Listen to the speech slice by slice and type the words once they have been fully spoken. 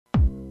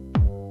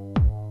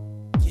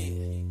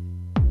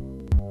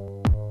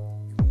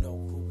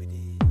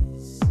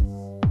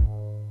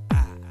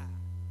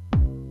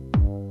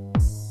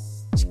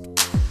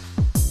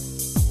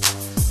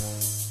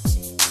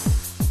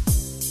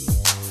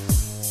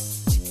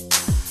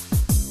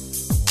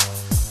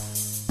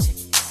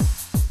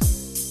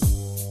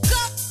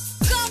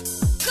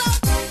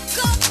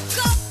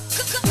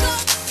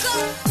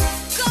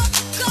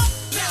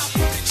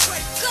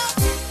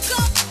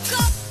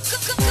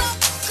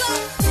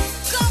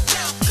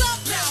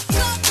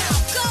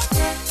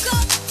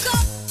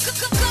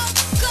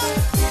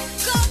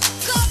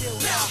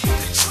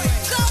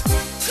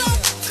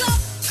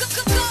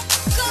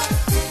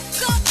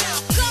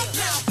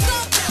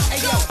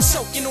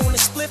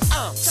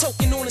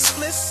toking on a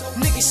split.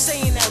 Niggas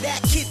saying now that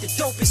kid the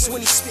dopest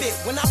when he spit.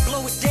 When I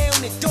blow it down,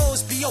 the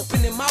doors be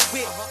open in my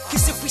whip.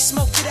 Cause if we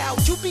smoked it out,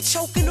 you be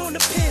choking on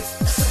the pin.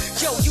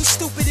 Yo, you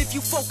stupid if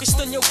you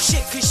focused on your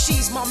chick, cause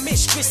she's my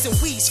mistress and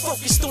we's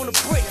focused on a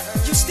brick.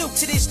 You still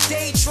to this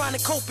day trying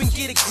to cope and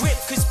get a grip,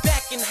 cause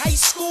back in high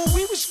school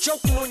we was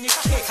joking on your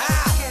kick.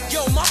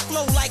 Yo, my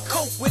flow like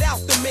coke without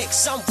the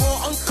mix. I'm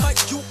raw, uncut,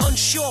 you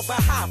unsure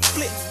about how I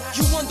flip.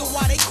 You wonder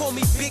why they call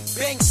me Big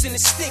Banks in the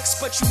sticks,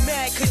 but you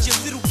mad cause your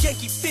little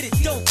Yankee fitted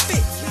don't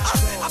fit.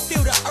 I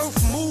feel the earth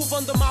move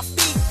under my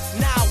feet.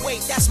 Nah,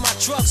 wait, that's my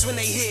drugs when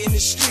they hit in the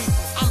street.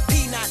 I'm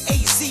P, not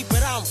AZ,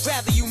 but I'm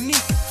rather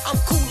unique. I'm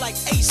cool like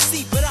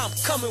AC, but I'm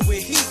coming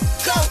with heat.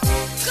 Go, go,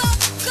 go,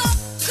 go,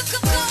 go,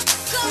 go,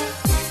 go,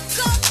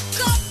 go,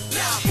 go.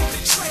 Now hit the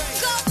train.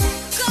 Go, go,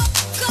 go,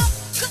 go,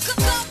 go,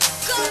 go, go,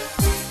 go.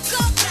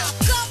 Now,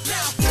 go,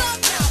 now, go,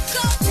 now,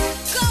 go, go,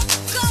 go,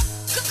 go,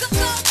 go,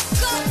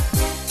 go,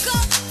 go, go,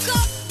 go.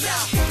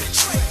 Now hit the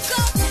train.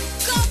 Go,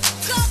 go,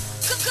 go,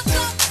 go, go, go,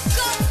 go,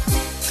 go.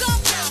 Now,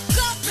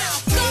 go, now,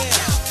 go,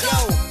 now, go.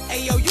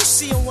 Hey yo, you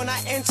see 'em when I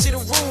enter the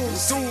room.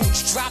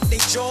 Dudes drop their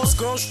jaws,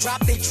 girls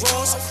drop their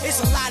drawers. It's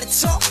a lot of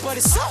talk, but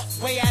it's up,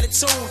 way out of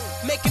tune.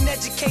 Make an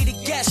educated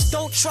guess,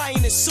 don't try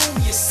and assume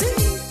you see.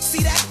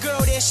 See that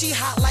girl there, she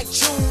hot like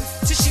June.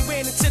 Till she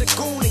ran into the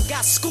goon and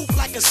got scooped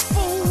like a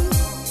spoon.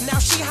 Now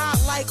she hot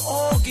like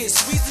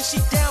August. Reason she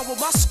down with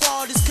my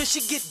squad is cause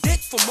she get dick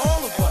from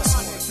all of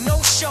us.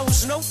 No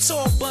shows, no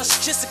tour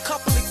bus, just a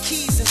couple of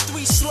keys and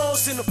 3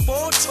 slows in a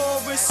Ford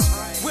Taurus.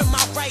 With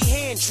my right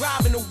hand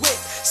driving the whip.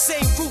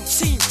 Same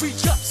routine, free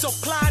up, so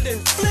Clyde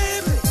and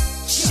flip.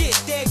 Shit,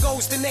 there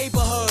goes the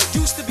neighborhood.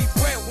 Used to be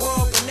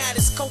Brentwood, but now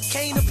there's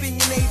cocaine up in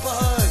your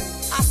neighborhood.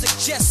 I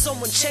suggest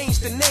someone change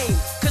the name,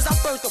 cause I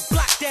burnt the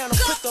block down and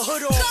put the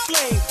hood on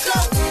flame.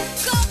 Go,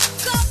 go, go,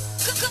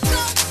 go, go,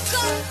 go,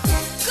 go,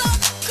 go,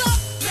 go.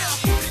 Now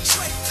hit the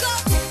train. Go,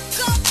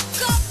 go,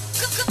 go,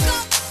 go, go, go,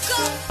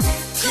 go.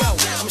 Yo,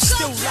 I'm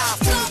still live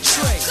from the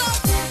train. Go,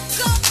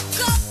 go,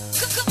 go,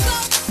 go, go,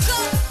 go,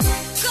 go,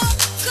 go,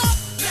 go.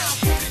 Now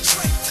hit the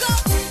train. Go,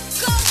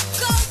 go,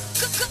 go,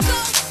 go, go, go,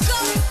 go.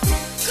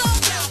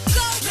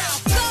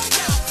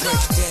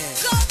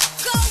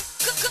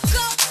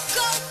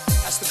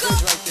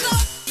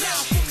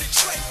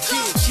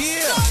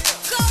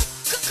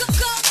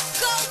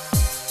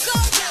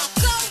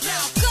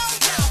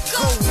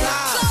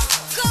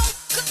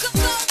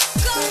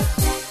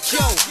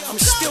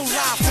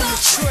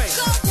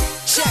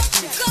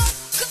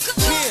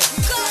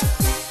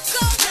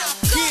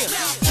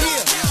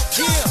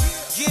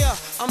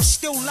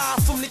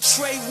 Live from the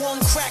tray, 1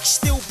 crack,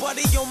 still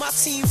buddy on my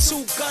team,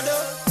 2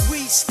 gutter.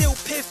 We still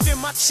piffin',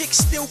 my chick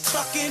still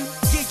cluckin'.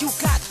 Yeah, you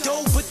got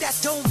dough, but that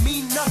don't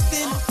mean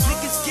nothing.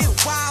 Niggas get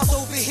wild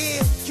over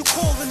here. You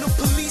calling the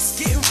police,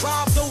 getting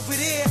robbed over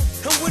there.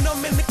 And when I'm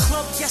in the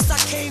club, yes, I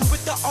came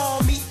with the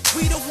army.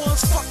 We the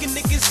ones fucking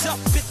niggas up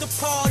at the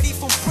party.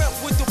 From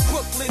Brentwood to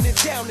Brooklyn and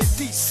down to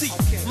DC.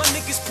 My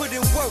niggas put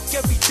in work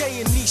every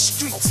day in these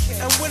streets.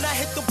 And when I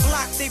hit the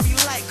block, they be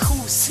like,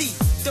 who's he?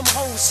 Them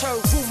hoes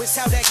heard rumors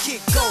how that kid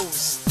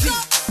goes. Deep,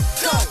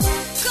 go, go,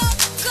 go,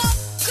 go,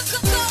 go,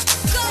 go.